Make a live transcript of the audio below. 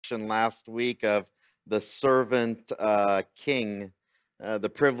section last week of the servant king, the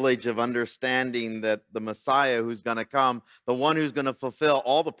privilege of understanding that the Messiah who's going to come, the one who's going to fulfill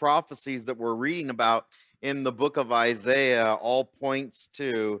all the prophecies that we're reading about in the book of Isaiah, all points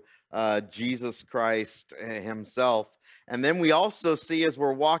to Jesus Christ himself. And then we also see, as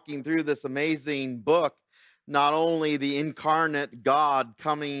we're walking through this amazing book, not only the incarnate God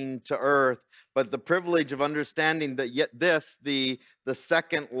coming to earth, but the privilege of understanding that yet this, the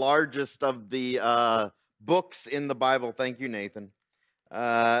second largest of the books in the Bible, thank you, Nathan,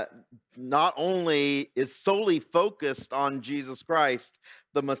 uh, not only is solely focused on Jesus Christ,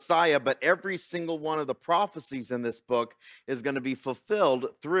 the Messiah, but every single one of the prophecies in this book is going to be fulfilled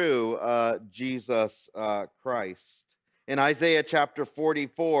through Jesus Christ. In Isaiah chapter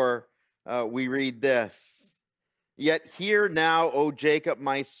 44, we read this. Yet hear now, O Jacob,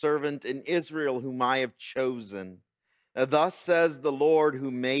 my servant, and Israel, whom I have chosen. Thus says the Lord who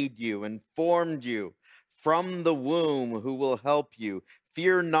made you and formed you from the womb, who will help you.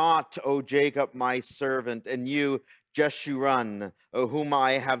 Fear not, O Jacob, my servant, and you, Jeshurun, whom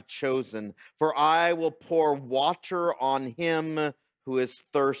I have chosen. For I will pour water on him who is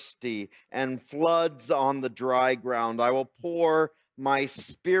thirsty, and floods on the dry ground. I will pour my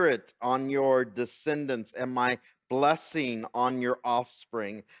spirit on your descendants, and my blessing on your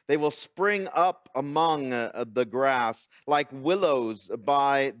offspring. They will spring up among the grass like willows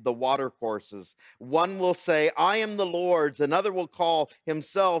by the watercourses. One will say, I am the Lord's. Another will call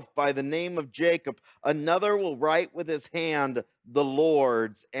himself by the name of Jacob. Another will write with his hand the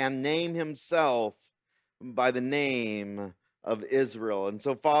Lord's and name himself by the name of Israel. And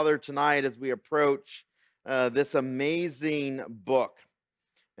so, Father, tonight as we approach this amazing book,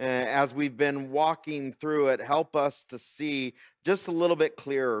 as we've been walking through it, help us to see just a little bit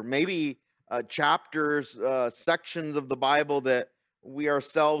clearer. Maybe chapters, sections of the Bible that we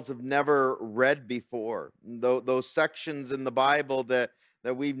ourselves have never read before. Those sections in the Bible that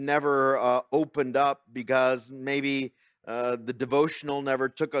we've never opened up because maybe the devotional never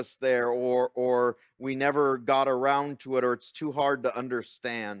took us there, or we never got around to it, or it's too hard to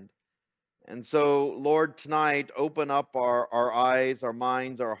understand. And so, Lord, tonight, open up our eyes, our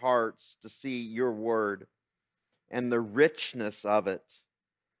minds, our hearts to see your word and the richness of it.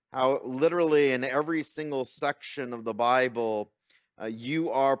 How literally in every single section of the Bible,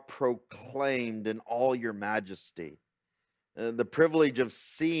 you are proclaimed in all your majesty. The privilege of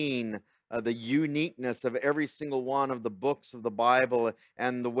seeing the uniqueness of every single one of the books of the Bible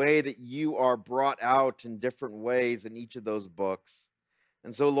and the way that you are brought out in different ways in each of those books.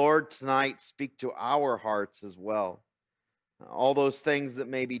 And so, Lord, tonight, speak to our hearts as well. All those things that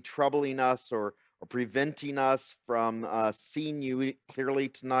may be troubling us or preventing us from seeing you clearly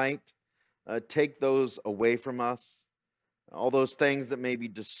tonight, take those away from us. All those things that may be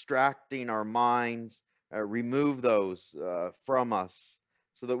distracting our minds, remove those from us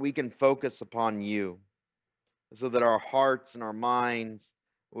so that we can focus upon you, so that our hearts and our minds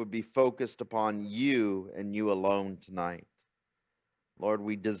would be focused upon you and you alone tonight. Lord,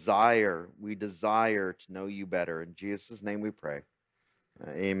 we desire to know you better. In Jesus' name we pray.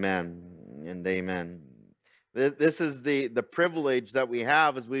 Amen and amen. This is the privilege that we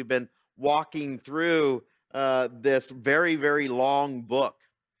have as we've been walking through this very, very long book.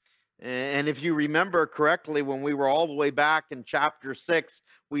 And if you remember correctly, when we were all the way back in chapter 6,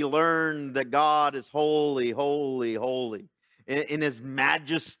 we learned that God is holy, holy, holy, in his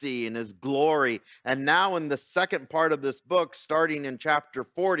majesty, in his glory. And now in the second part of this book, starting in chapter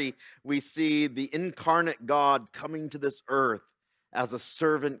 40, we see the incarnate God coming to this earth as a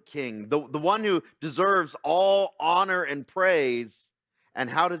servant king, the one who deserves all honor and praise. And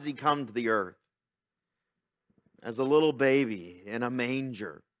how does he come to the earth? As a little baby in a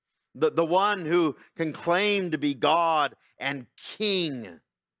manger. The one who can claim to be God and king,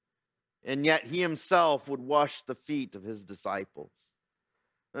 and yet he himself would wash the feet of his disciples.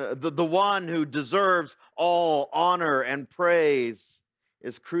 The one who deserves all honor and praise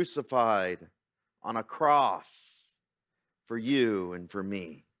is crucified on a cross for you and for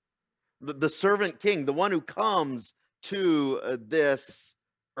me. The servant king, the one who comes to this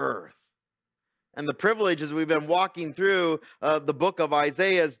earth. And the privilege as we've been walking through the book of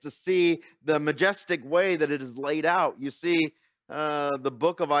Isaiah is to see the majestic way that it is laid out. You see, the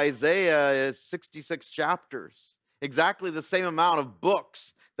book of Isaiah is 66 chapters, exactly the same amount of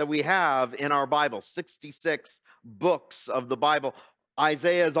books that we have in our Bible, 66 books of the Bible.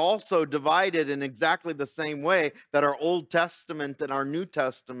 Isaiah is also divided in exactly the same way that our Old Testament and our New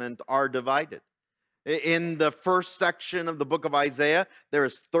Testament are divided. In the first section of the book of Isaiah, there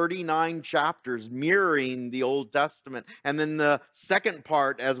is 39 chapters mirroring the Old Testament. And then the second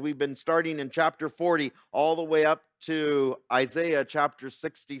part, as we've been starting in chapter 40, all the way up to Isaiah chapter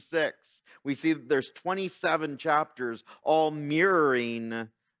 66, we see that there's 27 chapters all mirroring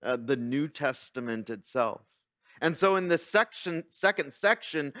the New Testament itself. And so in this second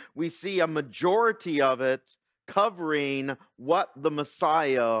section, we see a majority of it covering what the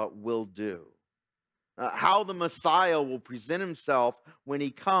Messiah will do. How the Messiah will present himself when he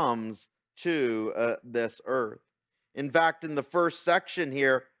comes to this earth. In fact, in the first section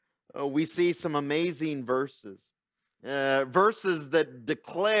here, we see some amazing verses. Verses that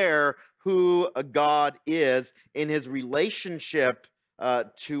declare who God is in his relationship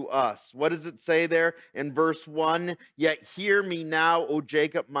to us. What does it say there in verse 1? Yet hear me now, O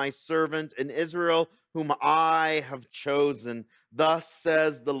Jacob, my servant, and Israel, whom I have chosen. Thus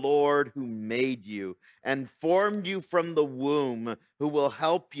says the Lord who made you and formed you from the womb, who will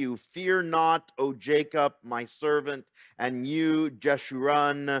help you. Fear not, O Jacob, my servant, and you,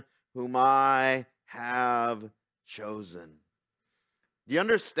 Jeshurun, whom I have chosen. Do you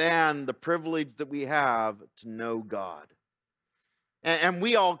understand the privilege that we have to know God? And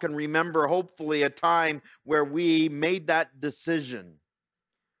we all can remember, hopefully, a time where we made that decision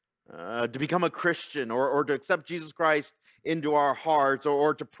to become a Christian or to accept Jesus Christ into our hearts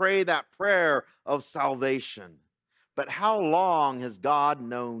or to pray that prayer of salvation. But how long has God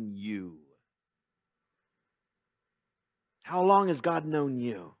known you? How long has God known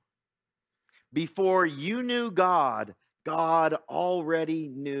you? Before you knew God, God already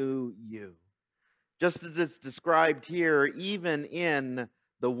knew you. Just as it's described here, even in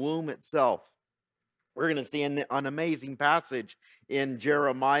the womb itself. We're going to see an amazing passage in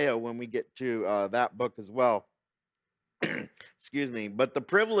Jeremiah when we get to that book as well. Excuse me. But the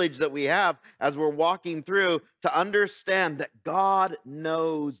privilege that we have as we're walking through to understand that God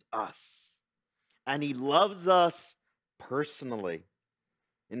knows us and he loves us personally.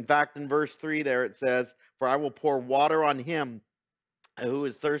 In fact, in verse 3 there it says, "For I will pour water on him who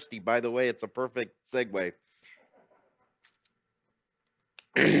is thirsty." By the way, it's a perfect segue.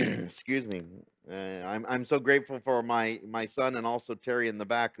 Excuse me. I'm so grateful for my son and also Terry in the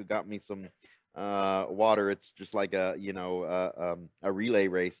back who got me some water. It's just like a relay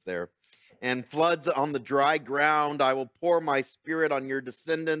race there. And floods on the dry ground. I will pour my spirit on your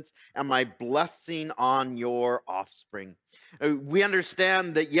descendants and my blessing on your offspring. We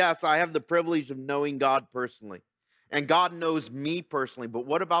understand that, yes, I have the privilege of knowing God personally. And God knows me personally. But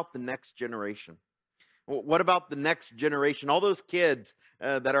what about the next generation? What about the next generation? All those kids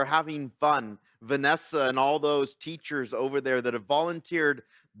that are having fun, Vanessa and all those teachers over there that have volunteered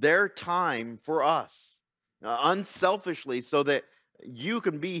their time for us unselfishly so that you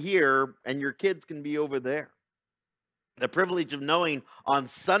can be here and your kids can be over there. The privilege of knowing on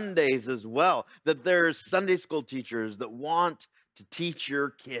Sundays as well that there's Sunday school teachers that want to teach your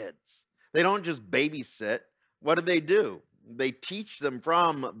kids. They don't just babysit. What do? They teach them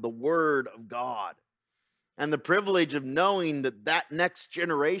from the Word of God. And the privilege of knowing that that next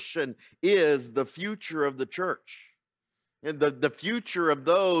generation is the future of the church. And the future of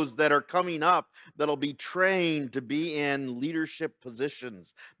those that are coming up that'll be trained to be in leadership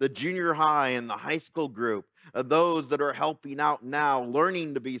positions. The junior high and the high school group. Those that are helping out now,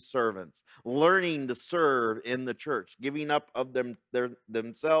 learning to be servants. Learning to serve in the church. Giving up of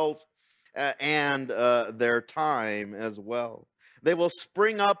themselves and their time as well. They will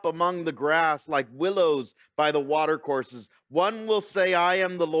spring up among the grass like willows by the watercourses. One will say, I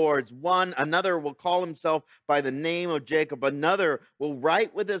am the Lord's. Another will call himself by the name of Jacob. Another will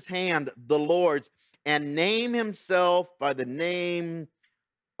write with his hand, the Lord's, and name himself by the name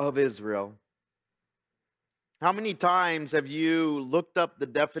of Israel. How many times have you looked up the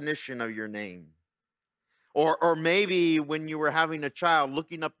definition of your name? Or maybe when you were having a child,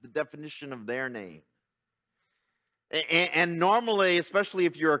 looking up the definition of their name. And normally, especially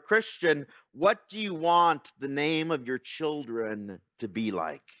if you're a Christian, what do you want the name of your children to be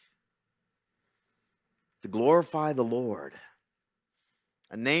like? To glorify the Lord.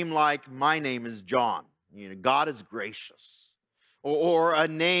 A name like my name is John. God is gracious. Or a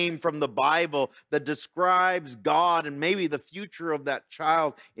name from the Bible that describes God and maybe the future of that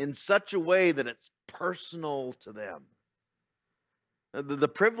child in such a way that it's personal to them. The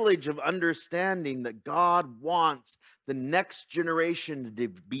privilege of understanding that God wants the next generation to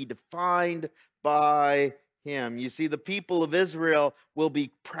be defined by him. You see, the people of Israel will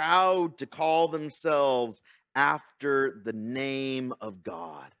be proud to call themselves after the name of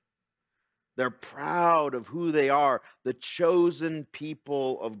God. They're proud of who they are, the chosen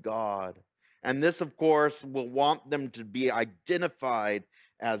people of God. And this, of course, will want them to be identified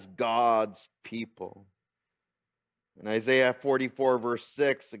as God's people. In Isaiah 44, verse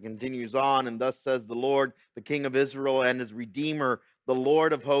 6, it continues on, and thus says the Lord, the King of Israel and his Redeemer, the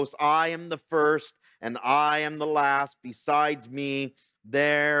Lord of hosts, I am the first and I am the last. Besides me,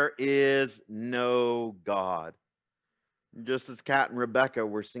 there is no God. Just as Kat and Rebecca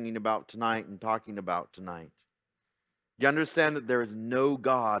were singing about tonight and talking about tonight. You understand that there is no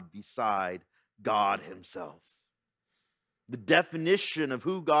God beside God himself. The definition of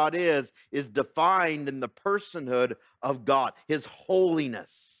who God is defined in the personhood of God, his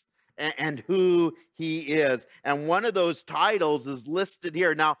holiness, and who he is. And one of those titles is listed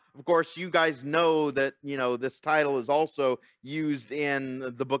here. Now, of course, you guys know that, this title is also used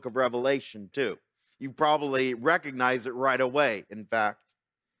in the book of Revelation too. You probably recognize it right away, in fact.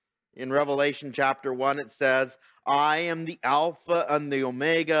 In Revelation chapter 1, it says, I am the Alpha and the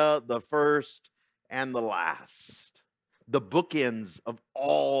Omega, the first and the last. The bookends of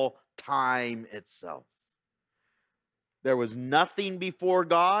all time itself. There was nothing before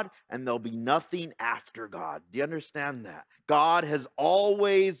God, and there'll be nothing after God. Do you understand that? God has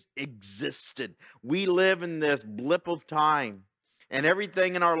always existed. We live in this blip of time, and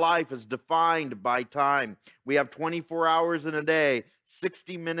everything in our life is defined by time. We have 24 hours in a day,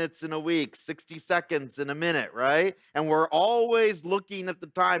 60 minutes in a week, 60 seconds in a minute, right? And we're always looking at the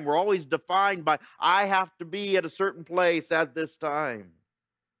time. We're always defined by, I have to be at a certain place at this time.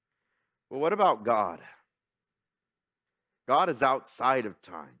 But what about God? God is outside of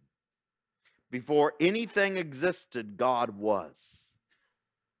time. Before anything existed, God was.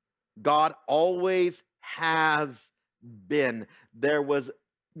 God always has been. There was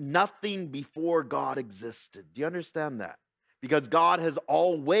nothing before God existed. Do you understand that? Because God has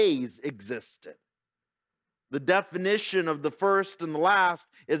always existed. The definition of the first and the last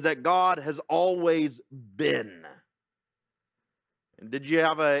is that God has always been. And did you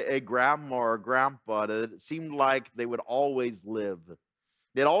have a grandma or a grandpa that it seemed like they would always live?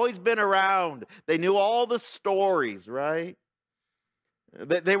 They'd always been around. They knew all the stories, right?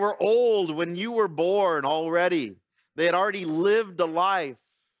 They were old when you were born already. They had already lived a life.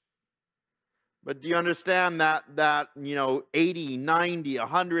 But do you understand that 80, 90,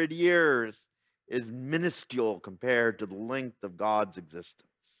 100 years is minuscule compared to the length of God's existence?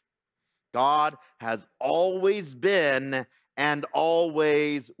 God has always been and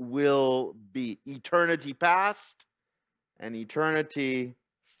always will be. Eternity past and eternity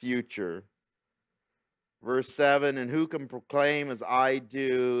future. Verse 7, and who can proclaim as I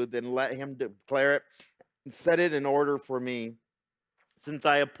do, then let him declare it and set it in order for me. Since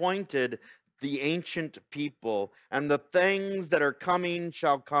I appointed the ancient people, and the things that are coming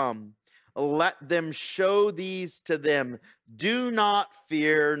shall come, let them show these to them. Do not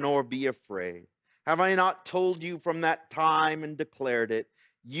fear nor be afraid. Have I not told you from that time and declared it?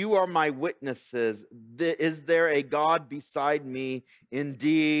 You are my witnesses. Is there a God beside me?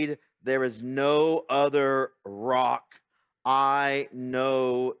 Indeed, there is no other rock. I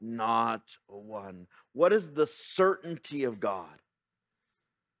know not one. What is the certainty of God?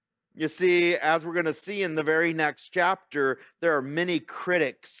 You see, as we're going to see in the very next chapter, there are many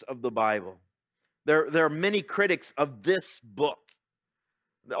critics of the Bible. There are many critics of this book.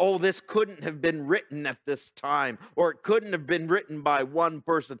 Oh, this couldn't have been written at this time, or it couldn't have been written by one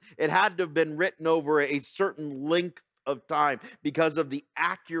person. It had to have been written over a certain length of time because of the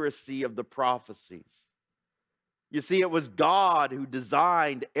accuracy of the prophecies. You see, it was God who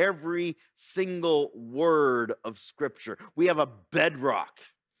designed every single word of Scripture. We have a bedrock,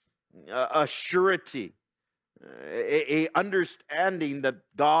 a surety, a understanding that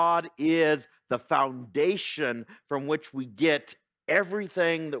God is the foundation from which we get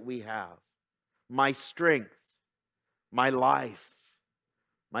everything that we have. My strength, my life,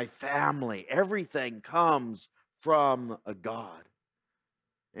 my family, everything comes from a God.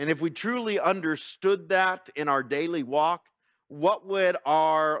 And if we truly understood that in our daily walk, what would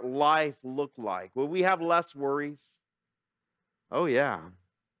our life look like? Will we have less worries? Oh, yeah.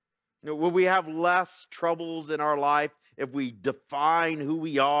 Will we have less troubles in our life if we define who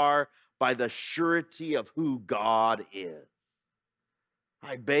we are by the surety of who God is?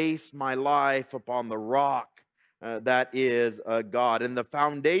 I base my life upon the rock that is God. And the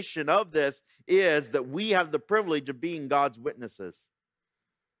foundation of this is that we have the privilege of being God's witnesses.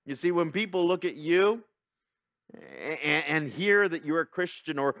 You see, when people look at you and hear that you're a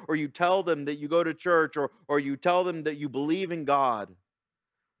Christian, or you tell them that you go to church, or you tell them that you believe in God,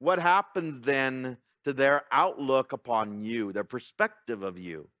 what happens then to their outlook upon you, their perspective of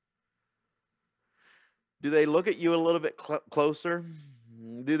you? Do they look at you a little bit closer?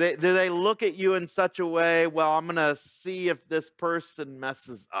 Do they look at you in such a way, well, I'm going to see if this person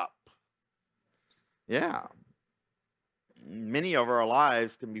messes up? Yeah. Many of our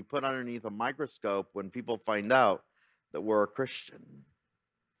lives can be put underneath a microscope when people find out that we're a Christian.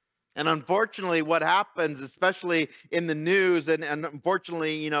 And unfortunately, what happens, especially in the news, and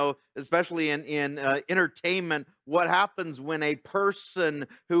unfortunately, especially in entertainment, what happens when a person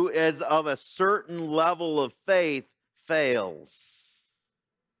who is of a certain level of faith fails?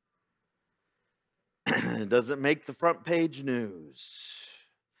 Does it make the front page news?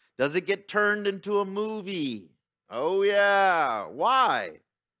 Does it get turned into a movie? Oh, yeah. Why?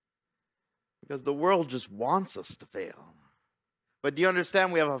 Because the world just wants us to fail. But do you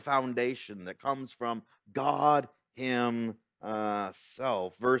understand we have a foundation that comes from God Himself?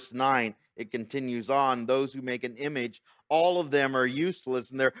 Verse 9, it continues on. Those who make an image, all of them are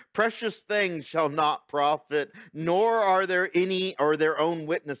useless, and their precious things shall not profit, nor are there any or their own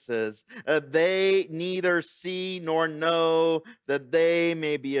witnesses. They neither see nor know, that they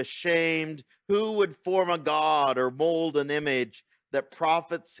may be ashamed. Who would form a god or mold an image that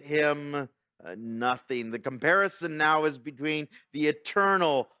profits him nothing? The comparison now is between the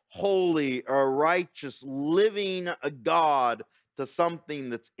eternal, holy, or righteous, living God to something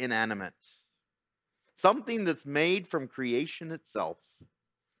that's inanimate, something that's made from creation itself.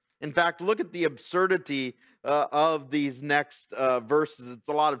 In fact, look at the absurdity of these next verses. It's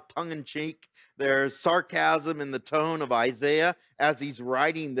a lot of tongue in cheek. There's sarcasm in the tone of Isaiah as he's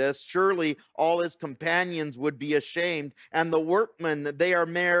writing this. Surely all his companions would be ashamed, and the workmen, they are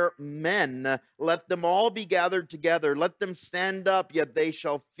mere men. Let them all be gathered together. Let them stand up, yet they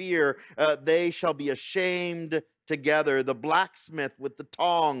shall fear. They shall be ashamed together. The blacksmith with the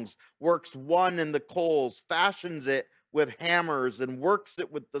tongs works one in the coals, fashions it with hammers, and works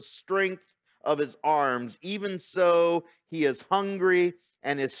it with the strength of his arms. Even so, he is hungry,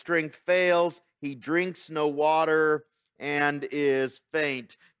 and his strength fails. He drinks no water and is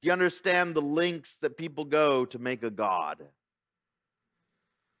faint. Do you understand the lengths that people go to make a god?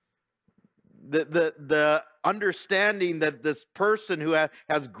 The understanding that this person who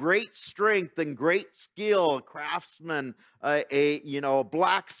has great strength and great skill, a craftsman, a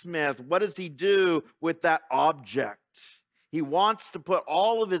blacksmith, what does he do with that object? He wants to put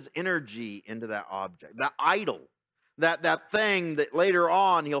all of his energy into that object, that idol, that thing that later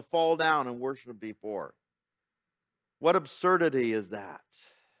on he'll fall down and worship before. What absurdity is that?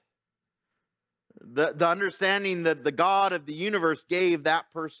 The understanding that the God of the universe gave that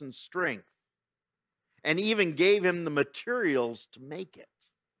person strength and even gave him the materials to make it.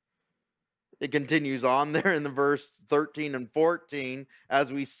 It continues on there in the verse 13 and 14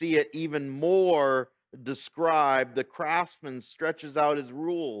 as we see it even more described. The craftsman stretches out his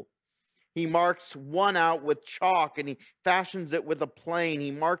rule. He marks one out with chalk, and he fashions it with a plane.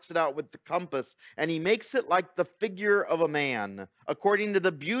 He marks it out with the compass, and he makes it like the figure of a man, according to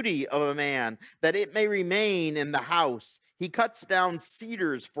the beauty of a man, that it may remain in the house. He cuts down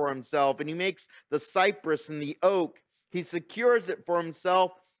cedars for himself, and he makes the cypress and the oak. He secures it for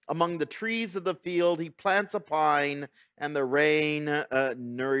himself among the trees of the field. He plants a pine, and the rain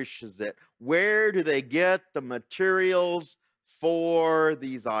nourishes it. Where do they get the materials for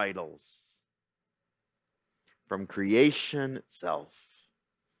these idols? From creation itself.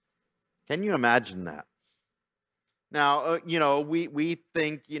 Can you imagine that? Now, we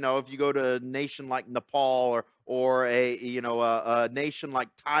think, if you go to a nation like Nepal or a nation like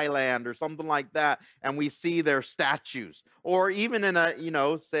Thailand or something like that, and we see their statues, or even in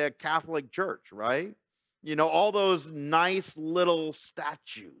say a Catholic church, right? All those nice little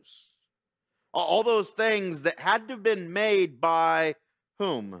statues, all those things that had to have been made by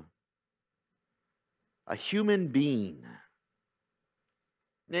whom? A human being.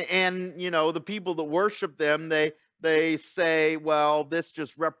 And, the people that worship them, they say, well, this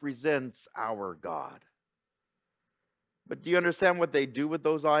just represents our God. But do you understand what they do with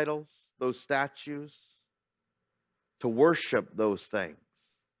those idols, those statues? To worship those things,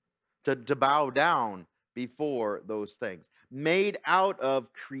 to bow down before those things, made out of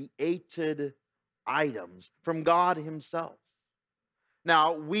created items from God Himself.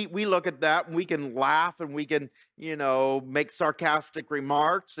 Now, we look at that and we can laugh and we can, make sarcastic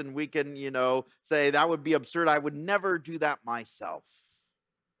remarks and we can, say that would be absurd. I would never do that myself.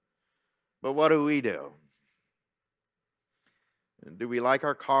 But what do? Do we like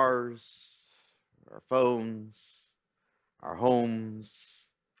our cars, our phones, our homes,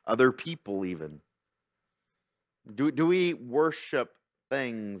 other people even? Do we worship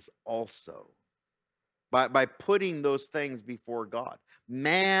things also? By putting those things before God.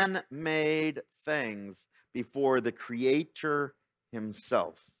 Man-made things before the Creator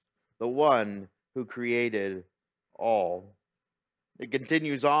himself, the one who created all. It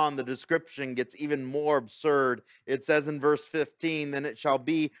continues on. The description gets even more absurd. It says in verse 15, then it shall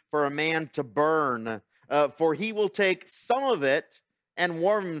be for a man to burn, for he will take some of it and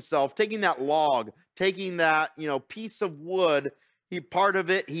warm himself, taking that log, taking that, piece of wood. Part of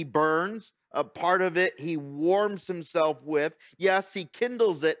it he burns, a part of it he warms himself with. Yes, he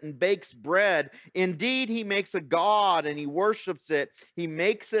kindles it and bakes bread. Indeed, he makes a god and he worships it. He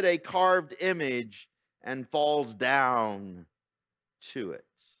makes it a carved image and falls down to it.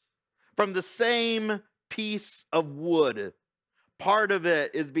 From the same piece of wood, part of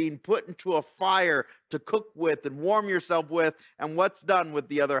it is being put into a fire to cook with and warm yourself with, and what's done with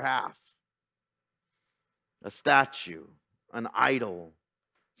the other half? A statue, an idol,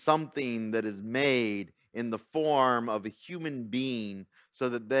 something that is made in the form of a human being so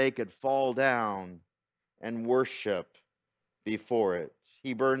that they could fall down and worship before it.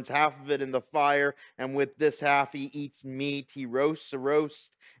 He burns half of it in the fire, and with this half he eats meat. He roasts a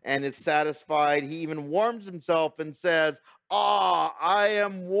roast and is satisfied. He even warms himself and says, I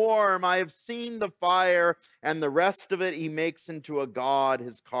am warm. I have seen the fire. And the rest of it he makes into a god,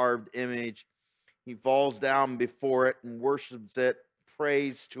 his carved image. He falls down before it and worships it,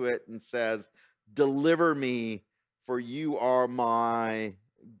 prays to it, and says, deliver me, for you are my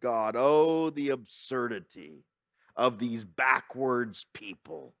God. Oh, the absurdity of these backwards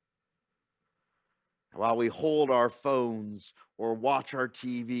people. While we hold our phones or watch our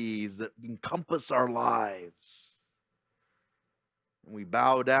TVs that encompass our lives, and we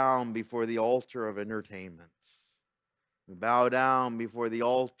bow down before the altar of entertainment. We bow down before the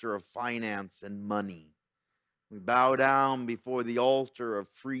altar of finance and money. We bow down before the altar of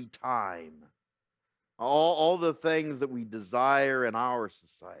free time. All the things that we desire in our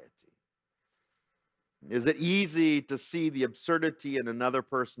society. Is it easy to see the absurdity in another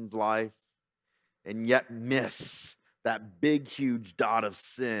person's life and yet miss that big, huge dot of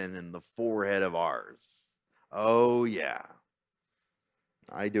sin in the forehead of ours? Oh, yeah.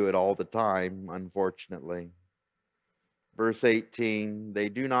 I do it all the time, unfortunately. Verse 18, they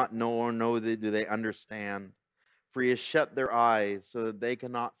do not know, nor do they understand. For he has shut their eyes so that they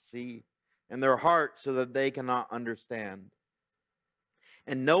cannot see, and their hearts so that they cannot understand.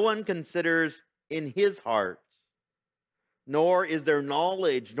 And no one considers in his heart, nor is there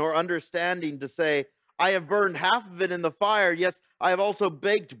knowledge nor understanding to say, I have burned half of it in the fire. Yes, I have also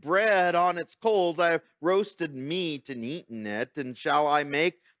baked bread on its coals. I have roasted meat and eaten it. And shall I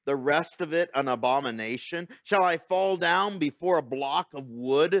make the rest of it an abomination? Shall I fall down before a block of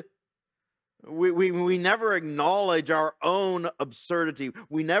wood? We never acknowledge our own absurdity.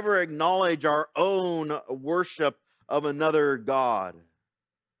 We never acknowledge our own worship of another God.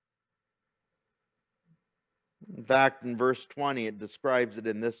 In fact, in verse 20, it describes it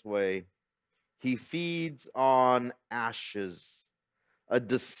in this way. He feeds on ashes. A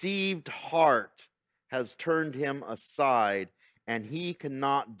deceived heart has turned him aside, and he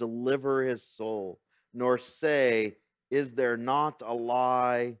cannot deliver his soul, nor say, is there not a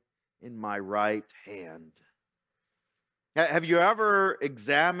lie in my right hand? Have you ever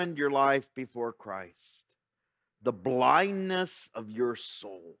examined your life before Christ? The blindness of your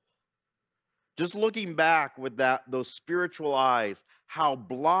soul. Just looking back with those spiritual eyes, how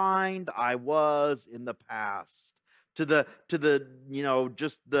blind I was in the past to the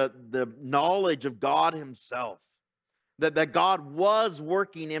just the knowledge of God himself, that God was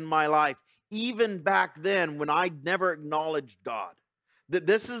working in my life even back then when I never acknowledged God. That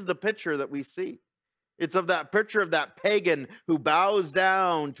this is the picture that we see. It's of that picture of that pagan who bows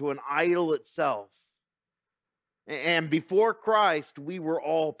down to an idol itself. And before Christ, we were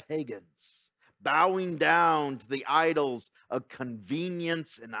all pagans, bowing down to the idols of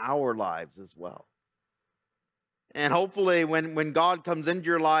convenience in our lives as well. And hopefully when God comes into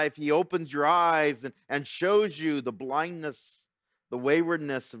your life, he opens your eyes and shows you the blindness, the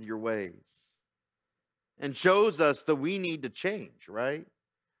waywardness of your ways, and shows us that we need to change, right?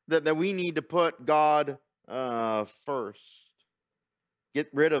 That we need to put God first. Get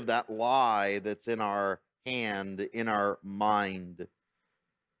rid of that lie that's in our hand, in our mind.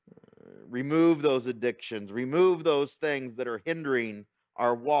 Remove those addictions. Remove those things that are hindering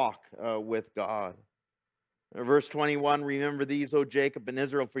our walk with God. Verse 21, remember these, O Jacob and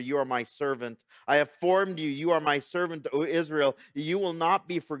Israel, for you are my servant. I have formed you. You are my servant, O Israel. You will not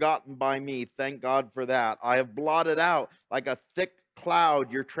be forgotten by me. Thank God for that. I have blotted out like a thick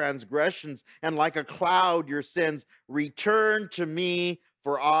cloud your transgressions, and like a cloud your sins. Return to me,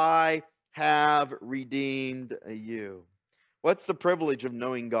 for I have redeemed you. What's the privilege of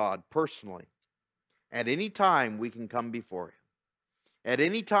knowing God personally? At any time we can come before him. At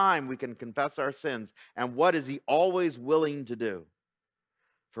any time, we can confess our sins. And what is he always willing to do?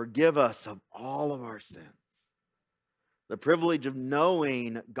 Forgive us of all of our sins. The privilege of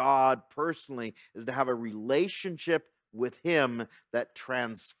knowing God personally is to have a relationship with him that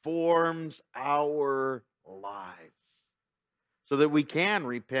transforms our lives, so that we can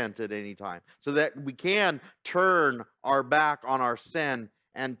repent at any time, so that we can turn our back on our sin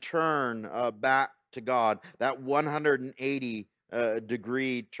and turn back to God, that 180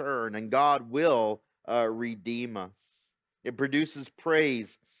 degree turn, and God will redeem us. It produces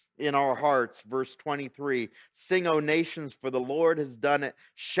praise in our hearts. Verse 23, sing, O nations, for the Lord has done it.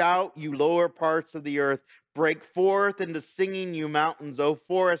 Shout, you lower parts of the earth. Break forth into singing, you mountains, O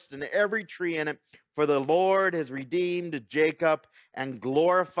forest, and every tree in it. For the Lord has redeemed Jacob and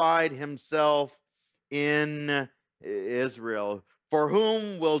glorified himself in Israel. For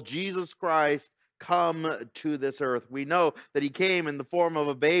whom will Jesus Christ come to this earth? We know that he came in the form of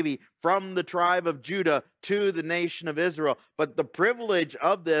a baby from the tribe of Judah to the nation of Israel. But the privilege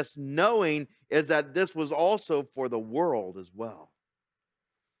of this knowing is that this was also for the world as well.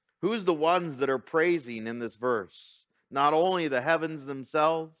 Who's the ones that are praising in this verse? Not only the heavens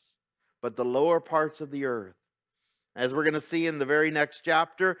themselves, but the lower parts of the earth. As we're going to see in the very next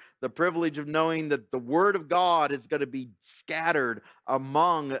chapter, the privilege of knowing that the word of God is going to be scattered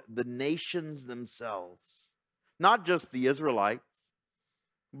among the nations themselves. Not just the Israelites,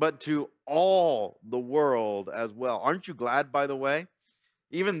 but to all the world as well. Aren't you glad, by the way?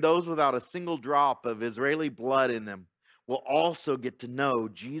 Even those without a single drop of Israeli blood in them will also get to know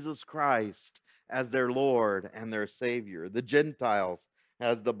Jesus Christ as their Lord and their Savior. The Gentiles,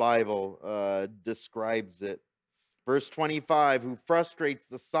 as the Bible describes it. Verse 25, who frustrates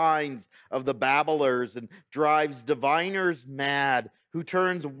the signs of the babblers and drives diviners mad, who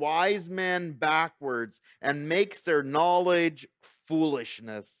turns wise men backwards and makes their knowledge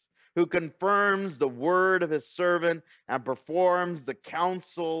foolishness, who confirms the word of his servant and performs the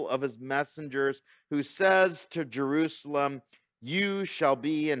counsel of his messengers, who says to Jerusalem, you shall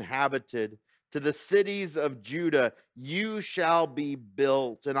be inhabited, to the cities of Judah, you shall be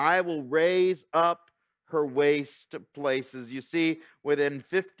built, and I will raise up her waste places. You see, within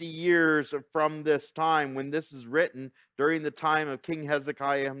 50 years from this time, when this is written, during the time of King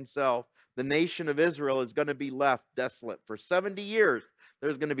Hezekiah himself, the nation of Israel is going to be left desolate. For 70 years,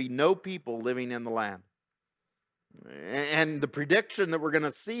 there's going to be no people living in the land. And the prediction that we're going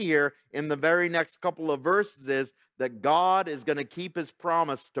to see here in the very next couple of verses is that God is going to keep his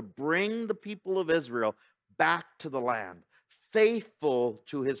promise to bring the people of Israel back to the land, faithful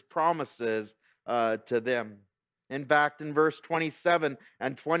to his promises to them. In fact, in verse 27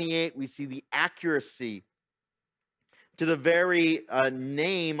 and 28, we see the accuracy to the very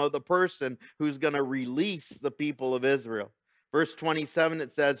name of the person who's going to release the people of Israel. Verse 27,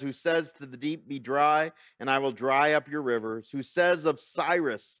 it says, who says to the deep, be dry, and I will dry up your rivers. Who says of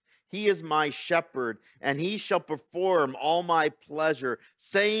Cyrus, he is my shepherd, and he shall perform all my pleasure,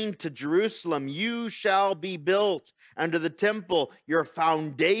 saying to Jerusalem, you shall be built, and to the temple, your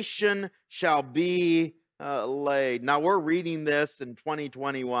foundation shall be laid. Now, we're reading this in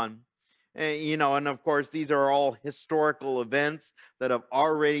 2021. And of course, these are all historical events that have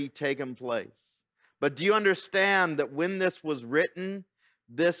already taken place. But do you understand that when this was written,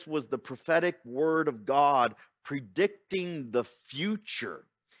 this was the prophetic word of God predicting the future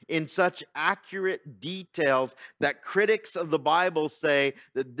in such accurate details that critics of the Bible say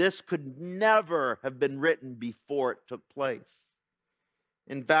that this could never have been written before it took place?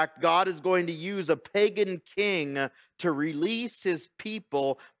 In fact, God is going to use a pagan king to release his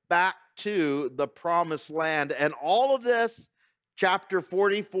people back to the promised land. And all of this, chapter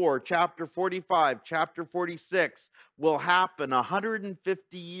 44, chapter 45, chapter 46, will happen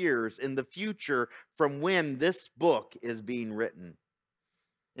 150 years in the future from when this book is being written.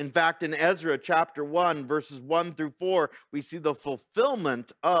 In fact, in Ezra chapter 1, verses 1 through 4, we see the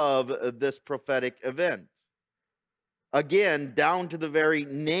fulfillment of this prophetic event. Again, down to the very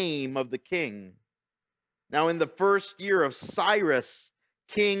name of the king. Now, in the first year of Cyrus,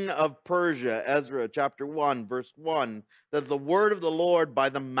 king of Persia, Ezra chapter 1, verse 1, that the word of the Lord by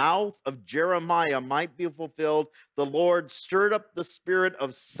the mouth of Jeremiah might be fulfilled, the Lord stirred up the spirit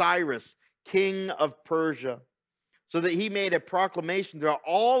of Cyrus, king of Persia, so that he made a proclamation throughout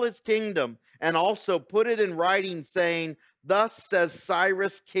all his kingdom, and also put it in writing, saying, thus says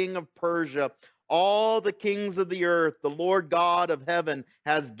Cyrus, king of Persia, all the kings of the earth, the Lord God of heaven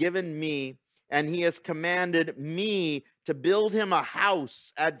has given me, and he has commanded me to build him a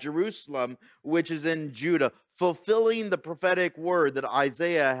house at Jerusalem, which is in Judah, fulfilling the prophetic word that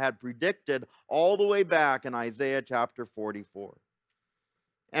Isaiah had predicted all the way back in Isaiah chapter 44.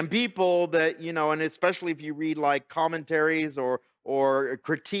 And people that, and especially if you read like commentaries or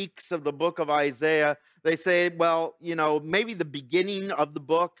critiques of the book of Isaiah, they say, well, maybe the beginning of the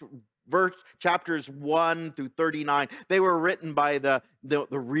book, verse chapters 1 through 39, they were written by the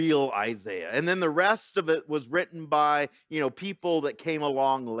real Isaiah. And then the rest of it was written by, people that came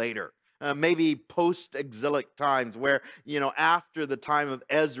along later. Maybe post-exilic times where, after the time of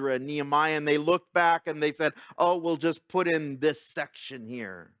Ezra and Nehemiah, and they looked back and they said, oh, we'll just put in this section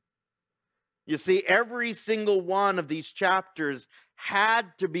here. You see, every single one of these chapters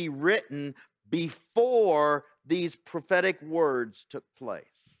had to be written before these prophetic words took place.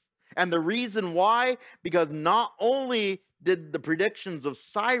 And the reason why, because not only did the predictions of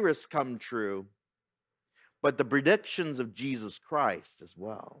Cyrus come true, but the predictions of Jesus Christ as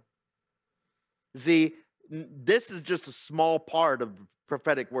well. See, this is just a small part of the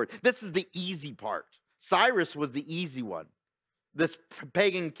prophetic word. This is the easy part. Cyrus was the easy one. This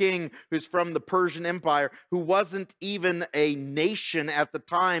pagan king who's from the Persian Empire, who wasn't even a nation at the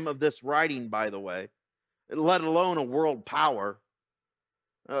time of this writing, by the way, let alone a world power,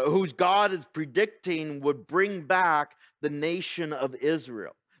 whose God is predicting would bring back the nation of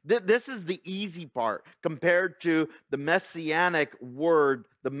Israel. This is the easy part compared to the messianic word,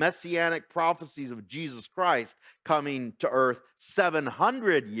 the messianic prophecies of Jesus Christ coming to earth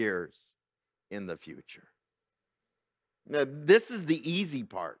 700 years in the future. Now, this is the easy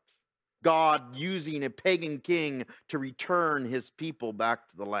part. God using a pagan king to return his people back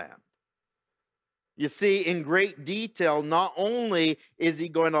to the land. You see, in great detail, not only is he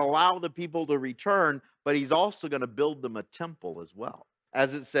going to allow the people to return, but he's also going to build them a temple as well,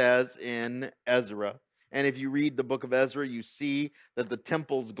 as it says in Ezra. And if you read the book of Ezra, you see that the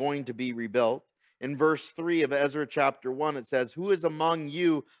temple's going to be rebuilt. In verse 3 of Ezra chapter 1, it says, who is among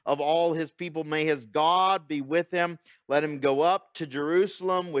you of all his people? May his God be with him. Let him go up to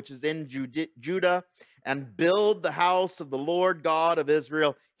Jerusalem, which is in Judah, and build the house of the Lord God of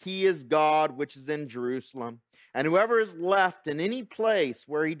Israel. He is God, which is in Jerusalem. And whoever is left in any place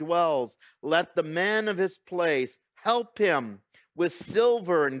where he dwells, let the men of his place help him with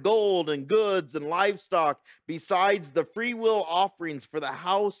silver and gold and goods and livestock, besides the freewill offerings for the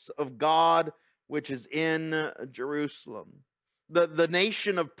house of God, which is in Jerusalem. The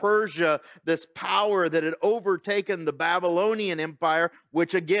nation of Persia, this power that had overtaken the Babylonian Empire,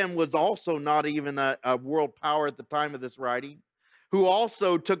 which again was also not even a world power at the time of this writing, who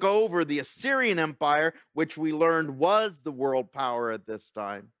also took over the Assyrian Empire, which we learned was the world power at this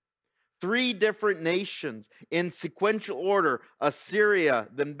time. 3 different nations in sequential order: Assyria,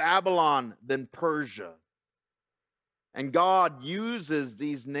 then Babylon, then Persia. And God uses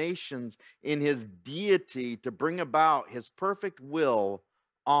these nations in his deity to bring about his perfect will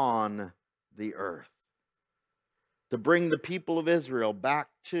on the earth, to bring the people of Israel back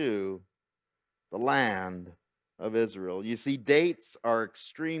to the land of Israel. You see, dates are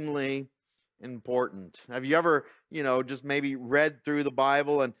extremely important. Have you ever, just maybe read through the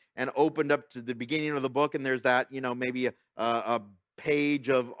Bible and opened up to the beginning of the book, and there's that, maybe a page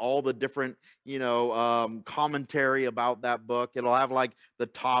of all the different, commentary about that book. It'll have like the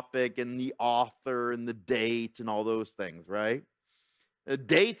topic and the author and the date and all those things, right?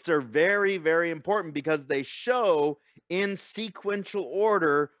 Dates are very, very important because they show in sequential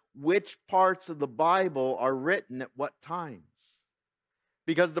order which parts of the Bible are written at what times.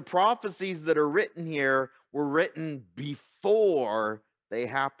 Because the prophecies that are written here were written before they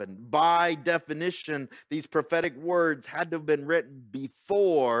happened. By definition, these prophetic words had to have been written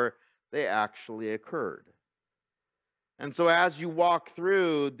before they actually occurred. And so as you walk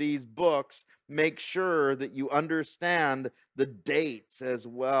through these books, make sure that you understand the dates as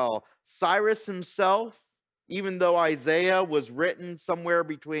well. Cyrus himself, even though Isaiah was written somewhere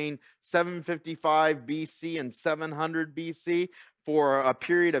between 755 BC and 700 BC for a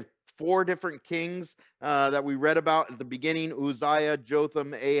period of 4 different kings that we read about at the beginning: Uzziah,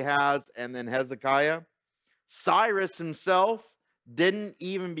 Jotham, Ahaz, and then Hezekiah. Cyrus himself didn't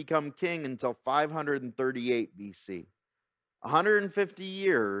even become king until 538 BC. 150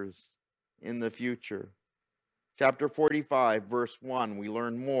 years in the future. Chapter 45, verse 1, we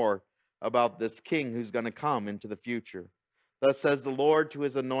learn more about this king who's going to come into the future. Thus says the Lord to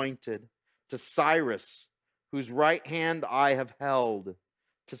his anointed, to Cyrus, whose right hand I have held,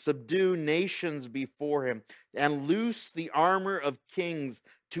 to subdue nations before him, and loose the armor of kings,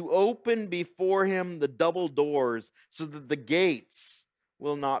 to open before him the double doors, so that the gates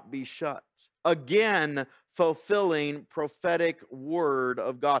will not be shut. Again, fulfilling prophetic word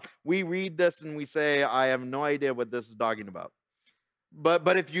of God. We read this and we say, I have no idea what this is talking about.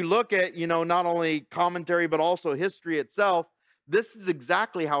 But if you look at, not only commentary, but also history itself, This is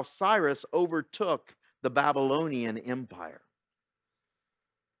exactly how Cyrus overtook the Babylonian Empire.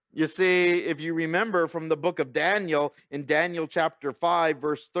 You see, if you remember from the book of Daniel, in Daniel chapter 5,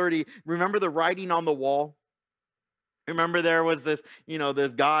 verse 30, remember the writing on the wall? Remember there was this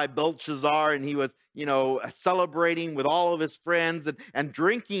guy, Belshazzar, and he was, celebrating with all of his friends and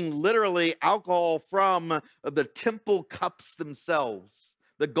drinking literally alcohol from the temple cups themselves,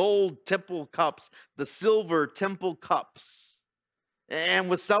 the gold temple cups, the silver temple cups. And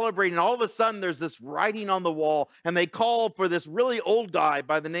was celebrating. All of a sudden, there's this writing on the wall, and they call for this really old guy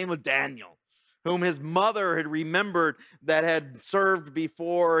by the name of Daniel, whom his mother had remembered that had served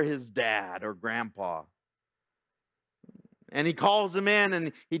before his dad or grandpa. And he calls him in,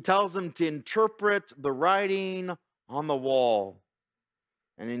 and he tells him to interpret the writing on the wall.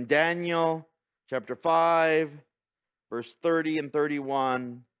 And in Daniel chapter 5, verse 30 and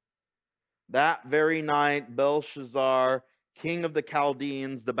 31, that very night, Belshazzar, king of the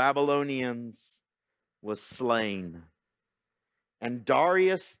Chaldeans, the Babylonians, was slain. And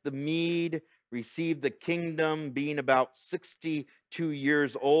Darius the Mede received the kingdom, being about 62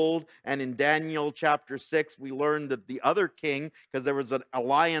 years old. And in Daniel chapter 6, we learned that the other king, because there was an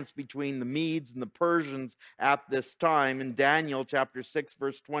alliance between the Medes and the Persians at this time, in Daniel chapter 6,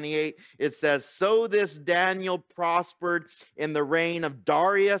 verse 28, it says, "So this Daniel prospered in the reign of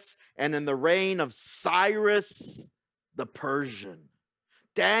Darius and in the reign of Cyrus the Persian."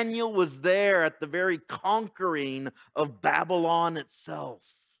 Daniel was there at the very conquering of Babylon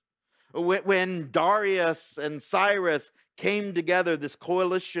itself. When Darius and Cyrus came together, this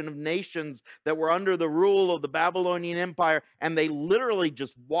coalition of nations that were under the rule of the Babylonian Empire, and they literally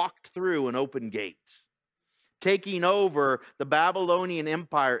just walked through an open gate, taking over the Babylonian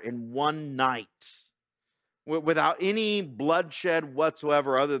Empire in one night, without any bloodshed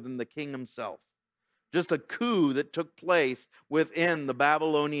whatsoever other than the king himself. Just a coup that took place within the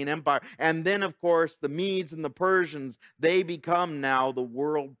Babylonian Empire. And then, of course, the Medes and the Persians, they become now the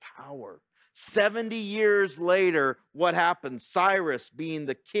world power. 70 years later, what happens? Cyrus, being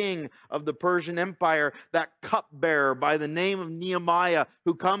the king of the Persian Empire, that cupbearer by the name of Nehemiah,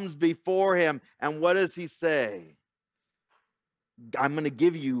 who comes before him. And what does he say? I'm going to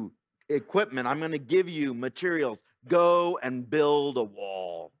give you equipment. I'm going to give you materials. Go and build a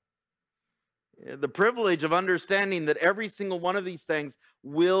wall. The privilege of understanding that every single one of these things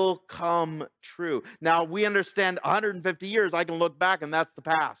will come true. Now, we understand 150 years, I can look back and that's the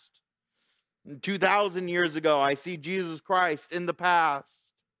past. 2,000 years ago, I see Jesus Christ in the past.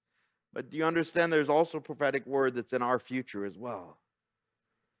 But do you understand there's also a prophetic word that's in our future as well?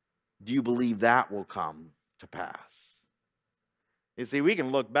 Do you believe that will come to pass? You see, we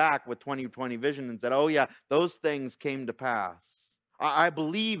can look back with 2020 vision and say, oh yeah, those things came to pass. I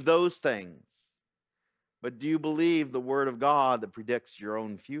believe those things. But do you believe the word of God that predicts your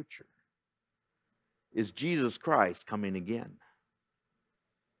own future? Is Jesus Christ coming again?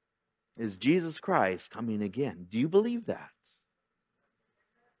 Is Jesus Christ coming again? Do you believe that?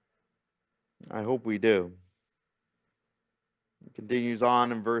 I hope we do. It continues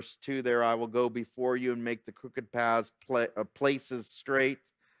on in verse 2 there, I will go before you and make the crooked paths places straight.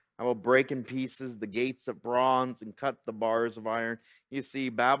 I will break in pieces the gates of bronze and cut the bars of iron. You see,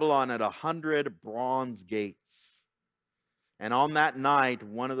 Babylon had 100 bronze gates. And on that night,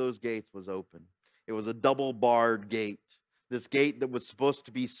 one of those gates was open. It was a double-barred gate. This gate that was supposed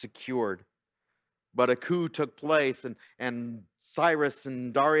to be secured. But a coup took place, and Cyrus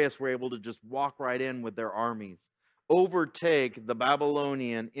and Darius were able to just walk right in with their armies, overtake the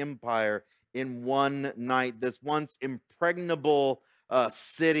Babylonian Empire in one night. This once impregnable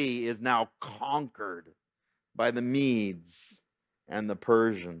city is now conquered by the Medes and the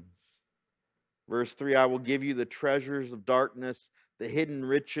Persians. Verse 3, I will give you the treasures of darkness, the hidden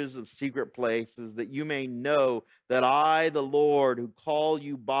riches of secret places, that you may know that I, the Lord, who call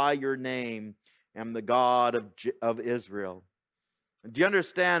you by your name, am the God of Israel. Do you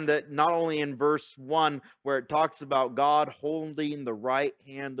understand that not only in verse 1, where it talks about God holding the right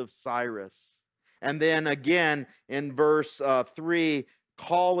hand of Cyrus, and then again in verse 3,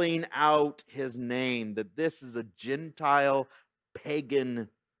 calling out his name, that this is a Gentile pagan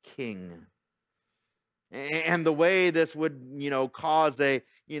king. And the way this would, cause a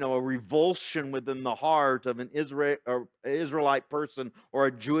revulsion within the heart of an Israelite person or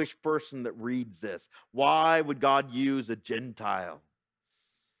a Jewish person that reads this. Why would God use a Gentile?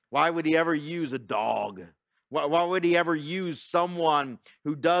 Why would he ever use a dog? Why would he ever use someone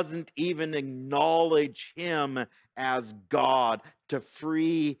who doesn't even acknowledge him as God to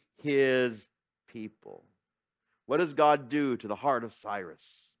free his people? What does God do to the heart of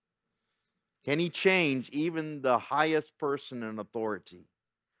Cyrus? Can he change even the highest person in authority?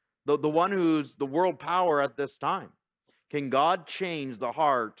 The one who's the world power at this time? Can God change the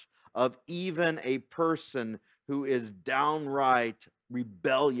heart of even a person who is downright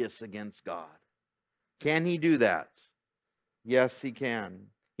rebellious against God? Can he do that? Yes, he can.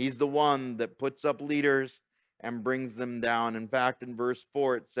 He's the one that puts up leaders and brings them down. In fact, in verse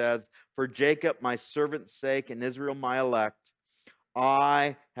 4, it says, "For Jacob, my servant's sake, and Israel, my elect,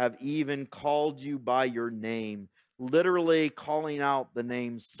 I have even called you by your name," literally calling out the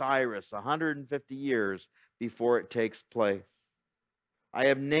name Cyrus 150 years before it takes place. "I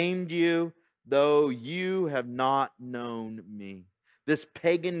have named you, though you have not known me." This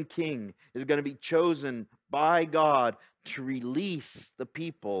pagan king is going to be chosen by God to release the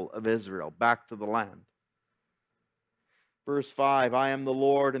people of Israel back to the land. Verse 5, "I am the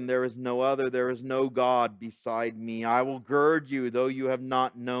Lord, and there is no other. There is no God beside me. I will gird you, though you have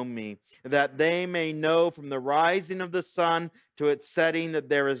not known me, that they may know from the rising of the sun to its setting that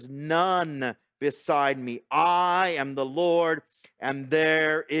there is none beside me. I am the Lord, and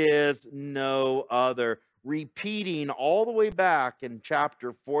there is no other." Repeating all the way back in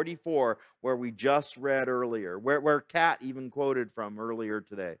chapter 44, where we just read earlier, where Kat even quoted from earlier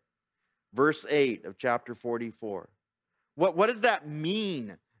today. Verse 8 of chapter 44. What does that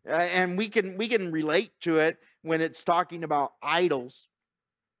mean? And we can relate to it when it's talking about idols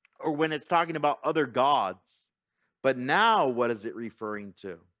or when it's talking about other gods. But now what is it referring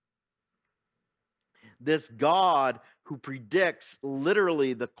to? This God who predicts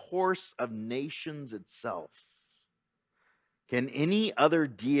literally the course of nations itself. Can any other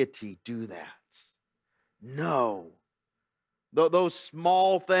deity do that? No. Those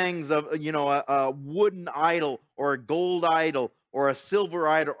small things of, a wooden idol or a gold idol or a silver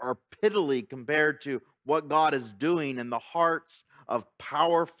idol are piddly compared to what God is doing in the hearts of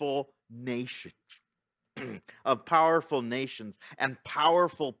powerful nations, of powerful nations and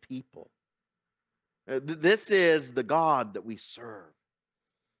powerful people. This is the God that we serve.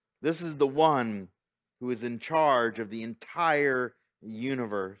 This is the one who is in charge of the entire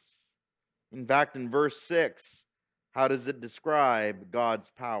universe. In fact, in verse 6, how does it describe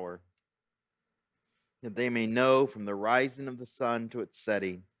God's power? That they may know from the rising of the sun to its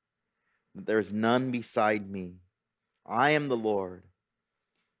setting that there is none beside me. I am the Lord,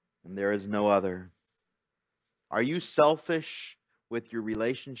 and there is no other. Are you selfish with your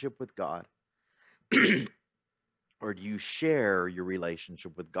relationship with God? Or do you share your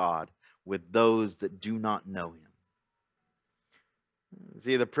relationship with God with those that do not know him?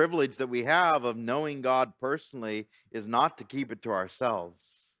 See, the privilege that we have of knowing God personally is not to keep it to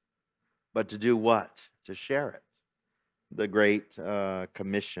ourselves, but to do what? To share it. The Great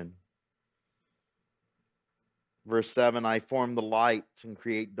Commission. Verse 7, "I form the light and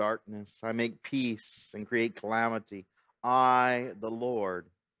create darkness. I make peace and create calamity. I, the Lord,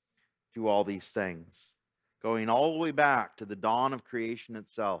 do all these things." Going all the way back to the dawn of creation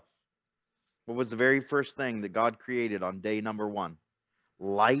itself. What was the very first thing that God created on day number 1?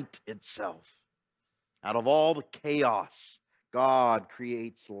 Light itself. Out of all the chaos, God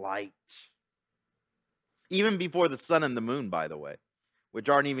creates light. Even before the sun and the moon, by the way, which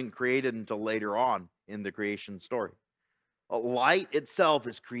aren't even created until later on in the creation story. Light itself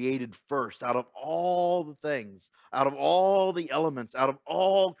is created first out of all the things, out of all the elements, out of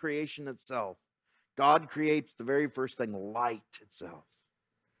all creation itself. God creates the very first thing, light itself.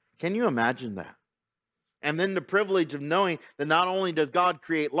 Can you imagine that? And then the privilege of knowing that not only does God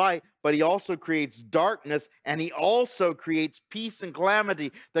create light, but he also creates darkness, and he also creates peace and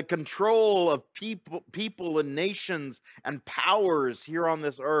calamity, the control of people and nations and powers here on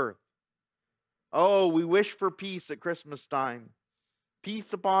this earth. Oh, we wish for peace at Christmas time.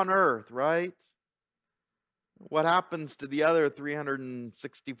 Peace upon earth, right? What happens to the other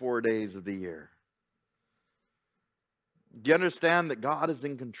 364 days of the year? Do you understand that God is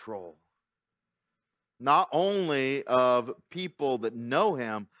in control? Not only of people that know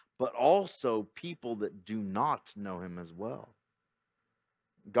him, but also people that do not know him as well.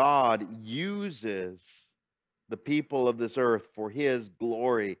 God uses the people of this earth for his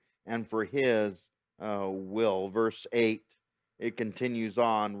glory and for his will. Verse 8, it continues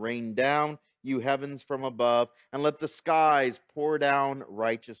on. "Rain down, you heavens from above, and let the skies pour down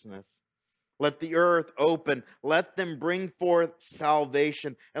righteousness. Let the earth open. Let them bring forth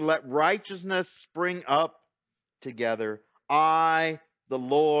salvation, and let righteousness spring up together. I, the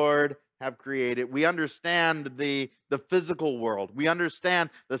Lord, have created." We understand the physical world. We understand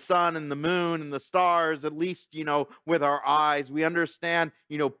the sun and the moon and the stars, at least, with our eyes. We understand,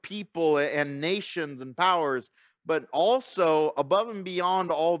 people and nations and powers. But also, above and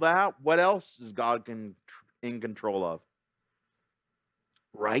beyond all that, what else is God in control of?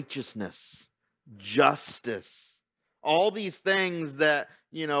 Righteousness, justice, all these things that,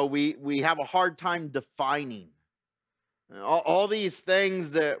 we have a hard time defining. All these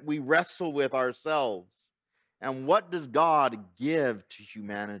things that we wrestle with ourselves. And what does God give to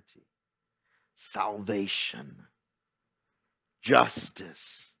humanity? Salvation,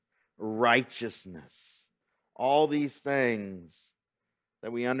 justice, righteousness, all these things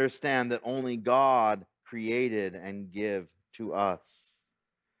that we understand that only God created and give to us.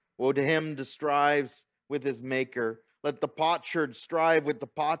 Woe to him that strives with his maker. Let the potsherd strive with the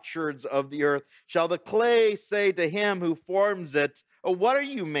potsherds of the earth. Shall the clay say to him who forms it, "Oh, what are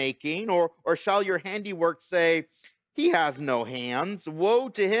you making?" Or shall your handiwork say, "He has no hands"? Woe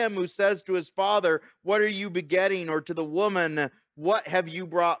to him who says to his father, "What are you begetting?" Or to the woman, "What have you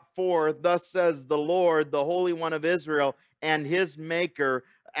brought forth?" Thus says the Lord, the Holy One of Israel, and his Maker,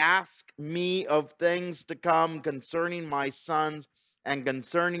 "Ask me of things to come concerning my sons and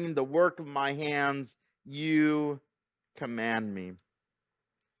concerning the work of my hands, you command me."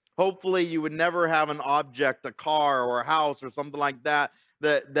 Hopefully you would never have an object, a car or a house or something like that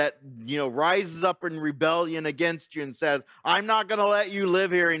rises up in rebellion against you and says, "I'm not going to let you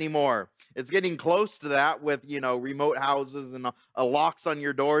live here anymore." It's getting close to that with remote houses and locks on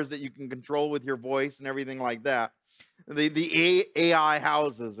your doors that you can control with your voice and everything like that. The AI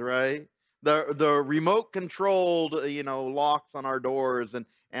houses, right? The remote controlled locks on our doors and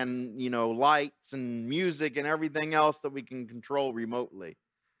lights and music and everything else that we can control remotely.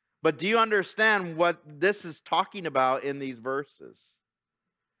 But do you understand what this is talking about in these verses?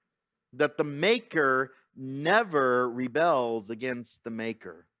 That the maker never rebels against the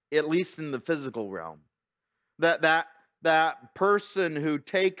maker, at least in the physical realm. That person who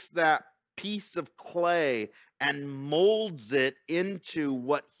takes that piece of clay and molds it into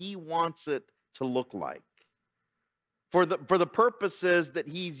what he wants it to look like for the purposes that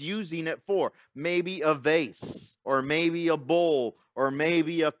he's using it for. Maybe a vase, or maybe a bowl, or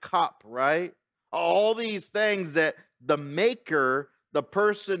maybe a cup, right? All these things that the maker, the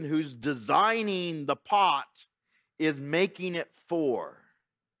person who's designing the pot, is making it for.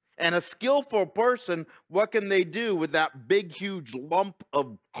 And a skillful person, what can they do with that big, huge lump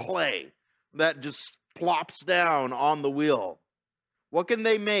of clay that just plops down on the wheel? What can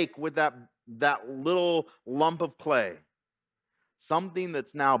they make with that little lump of clay? Something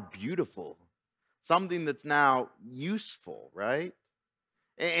that's now beautiful, something that's now useful, right?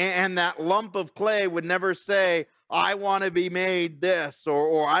 And that lump of clay would never say, "I want to be made this,"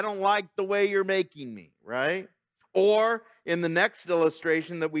 or "I don't like the way you're making me," right? Or in the next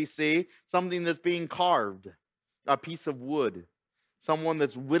illustration that we see, something that's being carved, a piece of wood. Someone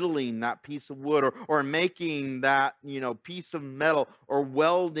that's whittling that piece of wood or making that, piece of metal, or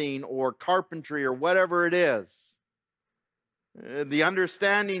welding or carpentry or whatever it is. The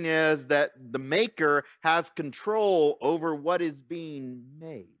understanding is that the maker has control over what is being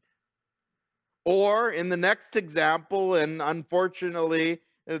made. Or in the next example, and unfortunately,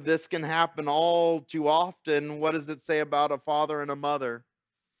 this can happen all too often, what does it say about a father and a mother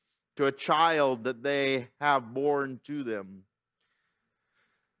to a child that they have born to them?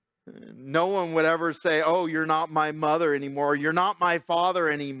 No one would ever say, "Oh, you're not my mother anymore. You're not my father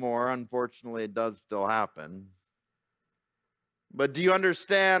anymore." Unfortunately, it does still happen. But do you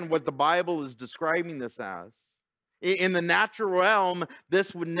understand what the Bible is describing this as? In the natural realm,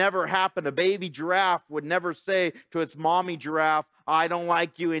 this would never happen. A baby giraffe would never say to its mommy giraffe, "I don't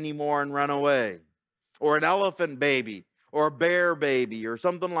like you anymore," and run away. Or an elephant baby, or a bear baby, or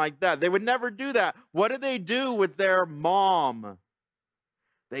something like that. They would never do that. What do they do with their mom?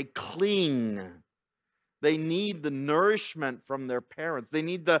 They cling. They need the nourishment from their parents. They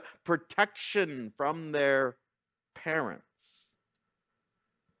need the protection from their parents.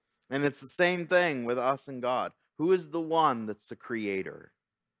 And it's the same thing with us and God. Who is the one that's the creator?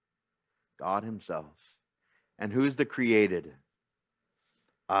 God himself. And who's the created?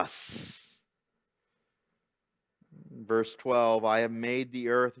 Us. Verse 12, "I have made the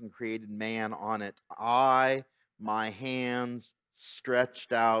earth and created man on it. My hands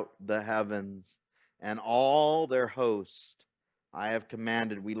stretched out the heavens, and all their host I have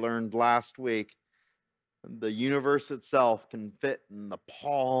commanded." We learned last week the universe itself can fit in the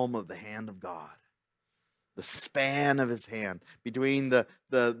palm of the hand of God, the span of his hand, between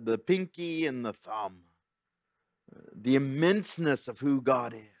the pinky and the thumb. The immenseness of who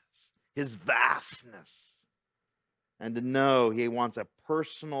God is, his vastness, and to know he wants a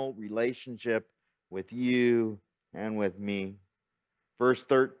personal relationship with you and with me. Verse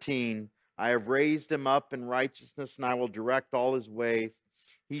 13, I have raised him up in righteousness, and I will direct all his ways.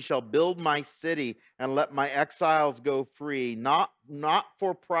 He shall build my city and let my exiles go free, not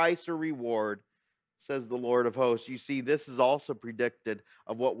for price or reward, says the Lord of hosts. You see, this is also predicted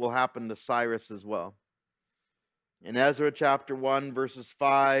of what will happen to Cyrus as well. In Ezra chapter 1, verses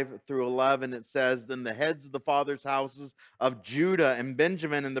 5 through 11, it says, Then the heads of the fathers' houses of Judah and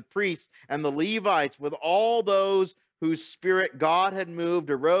Benjamin and the priests and the Levites, with all those whose spirit God had moved,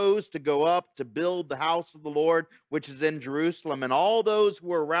 arose to go up to build the house of the Lord, which is in Jerusalem. And all those who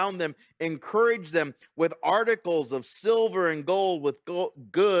were around them encouraged them with articles of silver and gold, with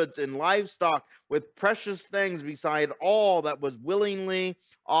goods and livestock, with precious things beside all that was willingly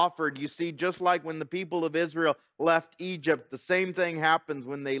offered. You see, just like when the people of Israel left Egypt, the same thing happens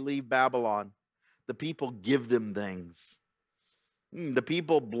when they leave Babylon. The people give them things. The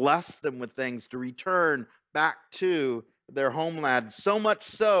people bless them with things to return back to their homeland. So much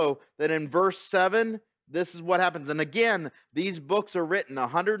so that in verse 7, this is what happens. And again, these books are written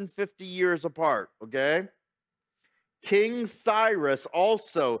 150 years apart, okay? King Cyrus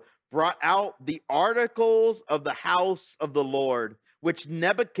also brought out the articles of the house of the Lord, which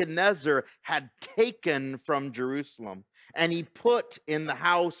Nebuchadnezzar had taken from Jerusalem, and he put in the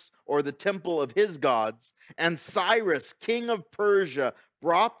house or the temple of his gods. And Cyrus, king of Persia,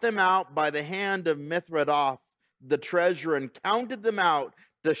 brought them out by the hand of Mithredath, the treasurer, and counted them out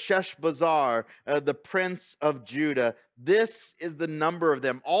to Sheshbazzar, the prince of Judah. This is the number of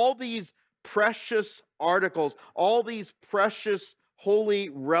them. All these precious articles, all these precious holy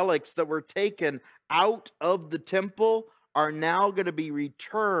relics that were taken out of the temple are now going to be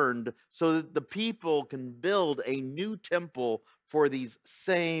returned so that the people can build a new temple for these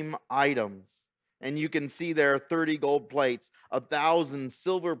same items. And you can see there 30 gold plates, 1,000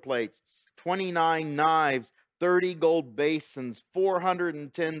 silver plates, 29 knives, 30 gold basins,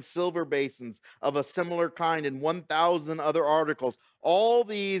 410 silver basins of a similar kind, and 1,000 other articles. All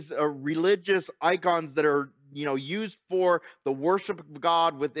these religious icons that are used for the worship of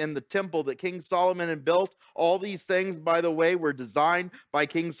God within the temple that King Solomon had built. All these things, by the way, were designed by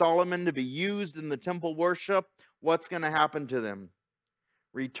King Solomon to be used in the temple worship. What's going to happen to them?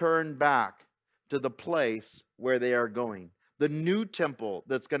 Return back to the place where they are going. The new temple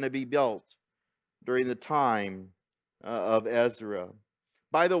that's going to be built during the time of Ezra.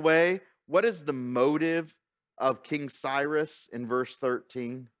 By the way, what is the motive of King Cyrus in verse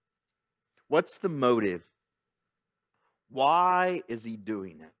 13? What's the motive? Why is he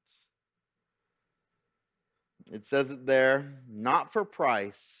doing it? It says it there, not for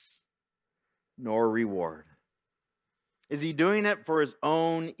price nor reward. Is he doing it for his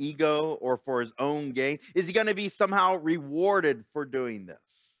own ego or for his own gain? Is he going to be somehow rewarded for doing this?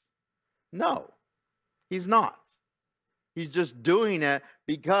 No, he's not. He's just doing it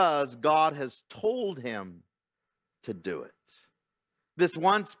because God has told him to do it.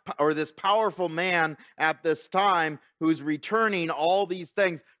 This powerful man at this time who's returning all these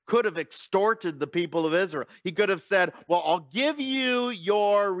things could have extorted the people of Israel. He could have said, well, I'll give you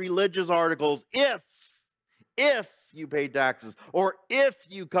your religious articles if you pay taxes, or if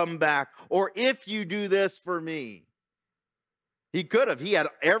you come back, or if you do this for me. He could have. He had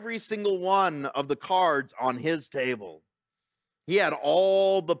every single one of the cards on his table. He had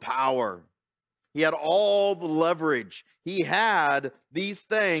all the power. He had all the leverage. He had these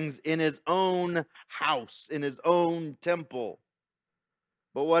things in his own house, in his own temple.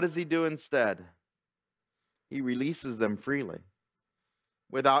 But what does he do instead? He releases them freely,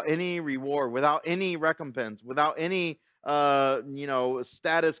 without any reward, without any recompense, without any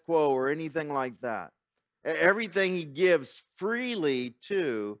status quo or anything like that. Everything he gives freely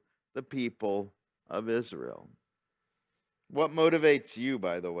to the people of Israel. What motivates you,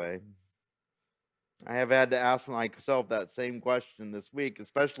 by the way? I have had to ask myself that same question this week,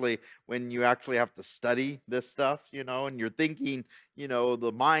 especially when you actually have to study this stuff, and you're thinking,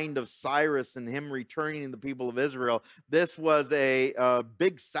 the mind of Cyrus and him returning the people of Israel. This was a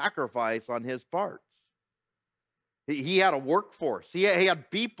big sacrifice on his part. He had a workforce. He had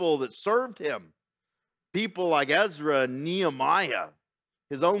people that served him. People like Ezra and Nehemiah,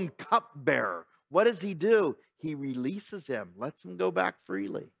 his own cupbearer. What does he do? He releases him, lets him go back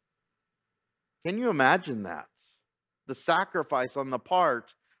freely. Can you imagine that? The sacrifice on the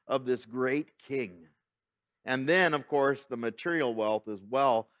part of this great king. And then, of course, the material wealth as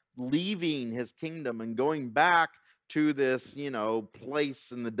well, leaving his kingdom and going back to this,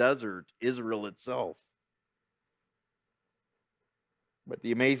 place in the desert, Israel itself. But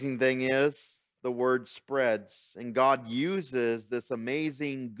the amazing thing is, the word spreads, and God uses this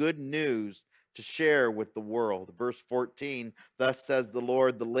amazing good news to share with the world. Verse 14, thus says the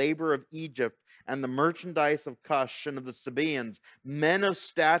Lord, the labor of Egypt and the merchandise of Cush and of the Sabaeans, men of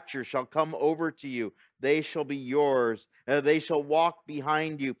stature shall come over to you. They shall be yours. They shall walk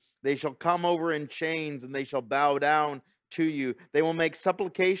behind you. They shall come over in chains, and they shall bow down to you. They will make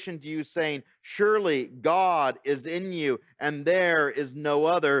supplication to you, saying, surely God is in you, and there is no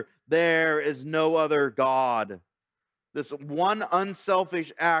other. There is no other God. This one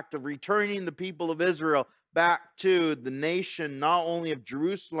unselfish act of returning the people of Israel back to the nation, not only of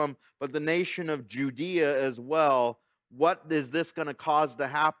Jerusalem, but the nation of Judea as well. What is this going to cause to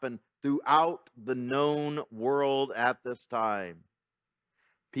happen throughout the known world at this time?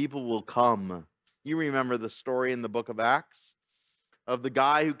 People will come. You remember the story in the book of Acts of the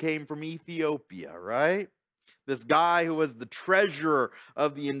guy who came from Ethiopia, right? This guy who was the treasurer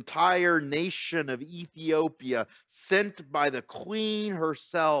of the entire nation of Ethiopia, sent by the queen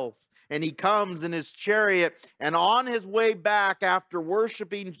herself. And he comes in his chariot, and on his way back after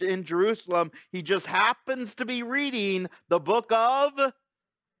worshiping in Jerusalem, he just happens to be reading the book of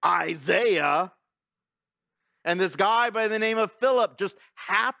Isaiah. And this guy by the name of Philip just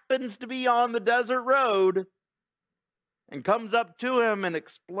happens to be on the desert road and comes up to him and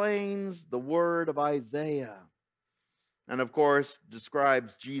explains the word of Isaiah. And of course,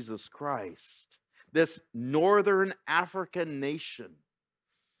 describes Jesus Christ, this northern African nation.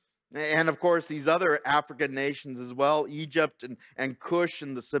 And of course, these other African nations as well, Egypt and Cush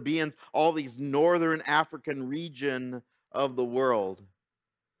and the Sabaeans, all these northern African region of the world.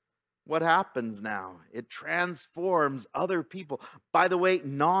 What happens now? It transforms other people. By the way,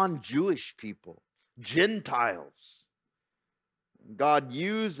 non-Jewish people, Gentiles. God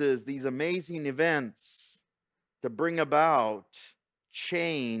uses these amazing events to bring about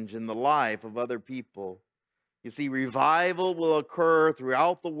change in the life of other people. You see, revival will occur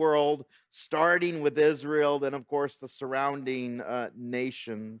throughout the world, starting with Israel, then, of course, the surrounding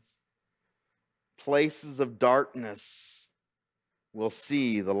nations. Places of darkness will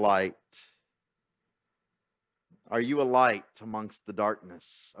see the light. Are you a light amongst the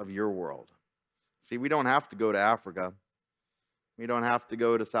darkness of your world? See, we don't have to go to Africa. We don't have to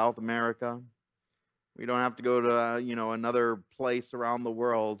go to South America. We don't have to go to, another place around the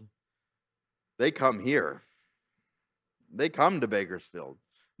world. They come here. They come to Bakersfield.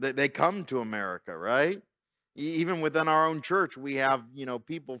 They come to America, right? Even within our own church, we have,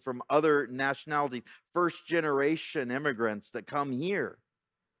 people from other nationalities, first-generation immigrants that come here.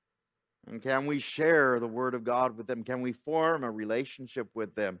 And can we share the Word of God with them? Can we form a relationship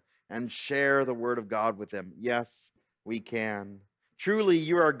with them and share the Word of God with them? Yes, we can. Truly,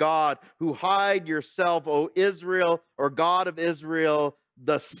 you are God who hide yourself, O Israel, or God of Israel,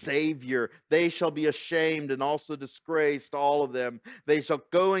 the Savior. They shall be ashamed and also disgraced, all of them. They shall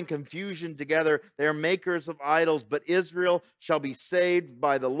go in confusion together. They are makers of idols, but Israel shall be saved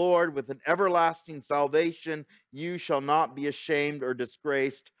by the Lord with an everlasting salvation. You shall not be ashamed or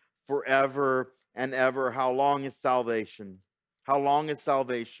disgraced forever and ever. How long is salvation? How long is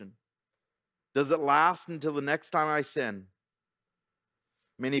salvation? Does it last until the next time I sin?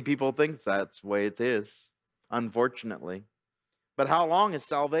 Many people think that's the way it is, unfortunately. But how long is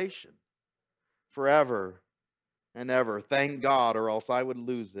salvation? Forever and ever. Thank God, or else I would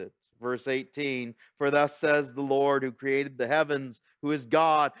lose it. Verse 18, for thus says the Lord who created the heavens, who is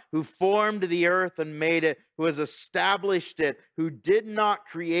God, who formed the earth and made it, who has established it, who did not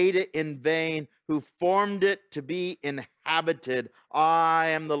create it in vain, who formed it to be inhabited. I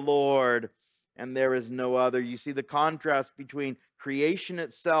am the Lord, and there is no other. You see the contrast between creation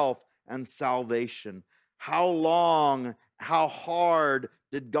itself and salvation. How long, how hard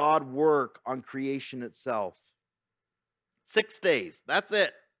did God work on creation itself? 6 days. That's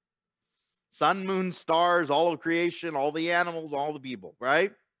it. Sun, moon, stars, all of creation, all the animals, all the people,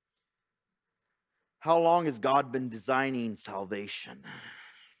 right? How long has God been designing salvation?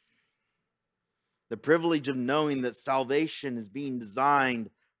 The privilege of knowing that salvation is being designed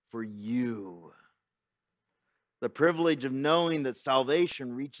for you. The privilege of knowing that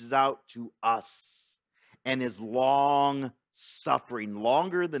salvation reaches out to us and is long suffering,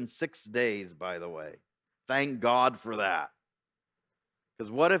 longer than 6 days, by the way. Thank God for that. Because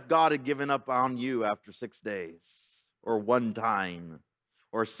what if God had given up on you after 6 days, or one time,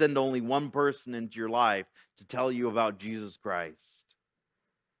 or send only one person into your life to tell you about Jesus Christ?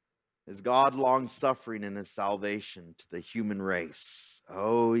 Is God long suffering in his salvation to the human race?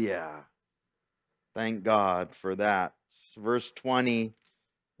 Oh, yeah. Thank God for that. Verse 20,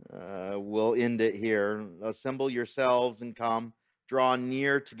 we'll end it here. Assemble yourselves and come. Draw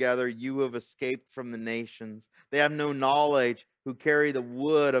near together, you who have escaped from the nations. They have no knowledge. who carry the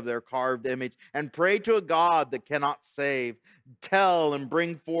wood of their carved image, and pray to a God that cannot save. Tell and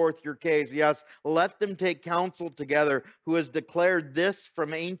bring forth your case. Yes, let them take counsel together, who has declared this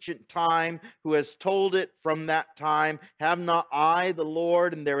from ancient time, who has told it from that time. Have not I the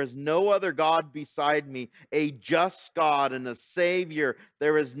Lord, and there is no other God beside me, a just God and a Savior.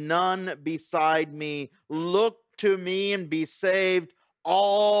 There is none beside me. Look to me and be saved,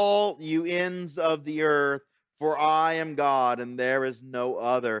 all you ends of the earth, for I am God and there is no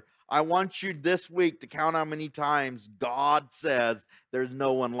other. I want you this week to count how many times God says, there's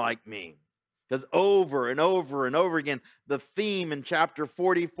no one like me. Because over and over and over again, the theme in chapter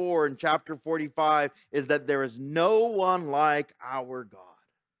 44 and chapter 45 is that there is no one like our God.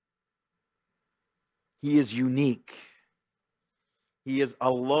 He is unique. He is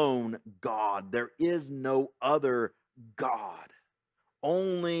alone God. There is no other God.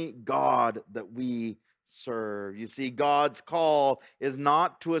 Only God that we serve. You see, God's call is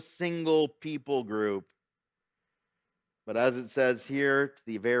not to a single people group, but as it says here, to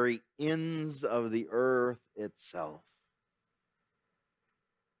the very ends of the earth itself.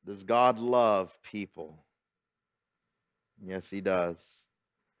 Does God love people? Yes, he does.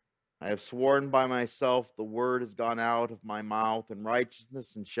 I have sworn by myself, the word has gone out of my mouth in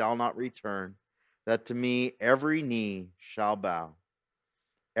righteousness and shall not return, that to me every knee shall bow,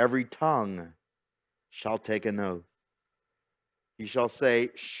 every tongue shall take an oath. He shall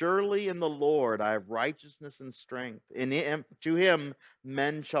say, surely in the Lord I have righteousness and strength. To him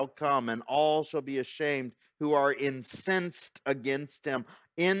men shall come, and all shall be ashamed who are incensed against him.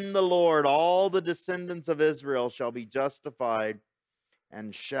 In the Lord all the descendants of Israel shall be justified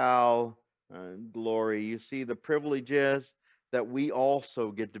and shall glory. You see, the privilege is that we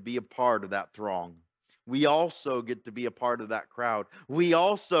also get to be a part of that throng. We also get to be a part of that crowd. We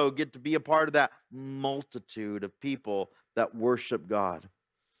also get to be a part of that multitude of people that worship God,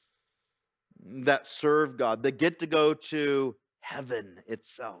 that serve God, that get to go to heaven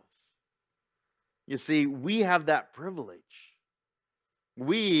itself. You see, we have that privilege.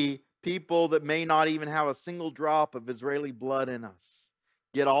 We, people that may not even have a single drop of Israeli blood in us,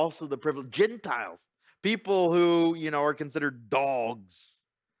 get also the privilege. Gentiles, people who, are considered dogs.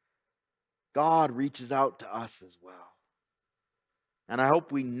 God reaches out to us as well. And I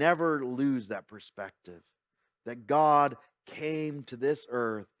hope we never lose that perspective, that God came to this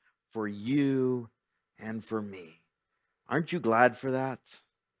earth for you and for me. Aren't you glad for that?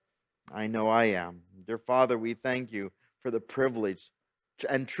 I know I am. Dear Father, we thank you for the privilege,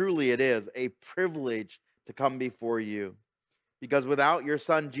 and truly it is a privilege to come before you. Because without your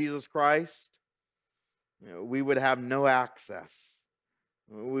Son, Jesus Christ, we would have no access.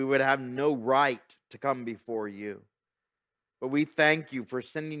 We would have no right to come before you. But we thank you for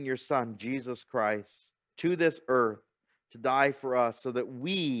sending your Son, Jesus Christ, to this earth to die for us so that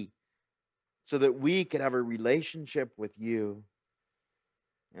we could have a relationship with you.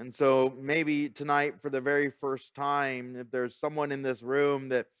 And so maybe tonight, for the very first time, if there's someone in this room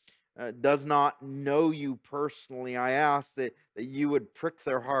that does not know you personally, I ask that you would prick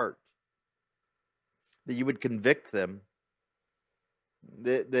their heart, that you would convict them,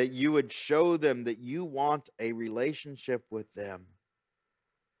 that you would show them that you want a relationship with them,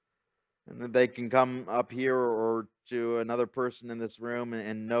 and that they can come up here or to another person in this room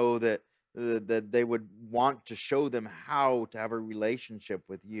and know that they would want to show them how to have a relationship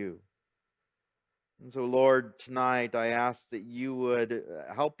with you. And so, Lord, tonight I ask that you would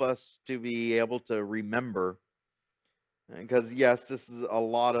help us to be able to remember, because yes, this is a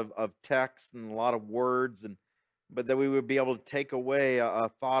lot of text and a lot of words, but that we would be able to take away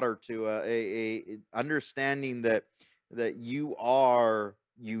a thought or two, a understanding that you are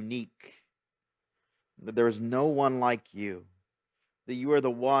unique, that there is no one like you, that you are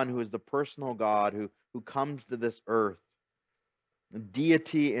the one who is the personal God who comes to this earth,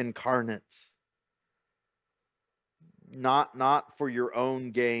 deity incarnate, not for your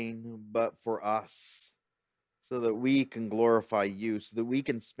own gain, but for us, so that we can glorify you, so that we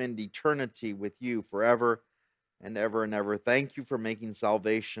can spend eternity with you forever and ever and ever. Thank you for making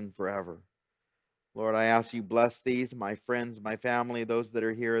salvation forever. Lord, I ask you bless these, my friends, my family, those that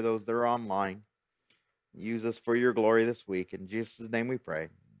are here, those that are online. Use us for your glory this week. In Jesus' name we pray.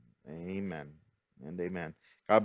 Amen and amen. God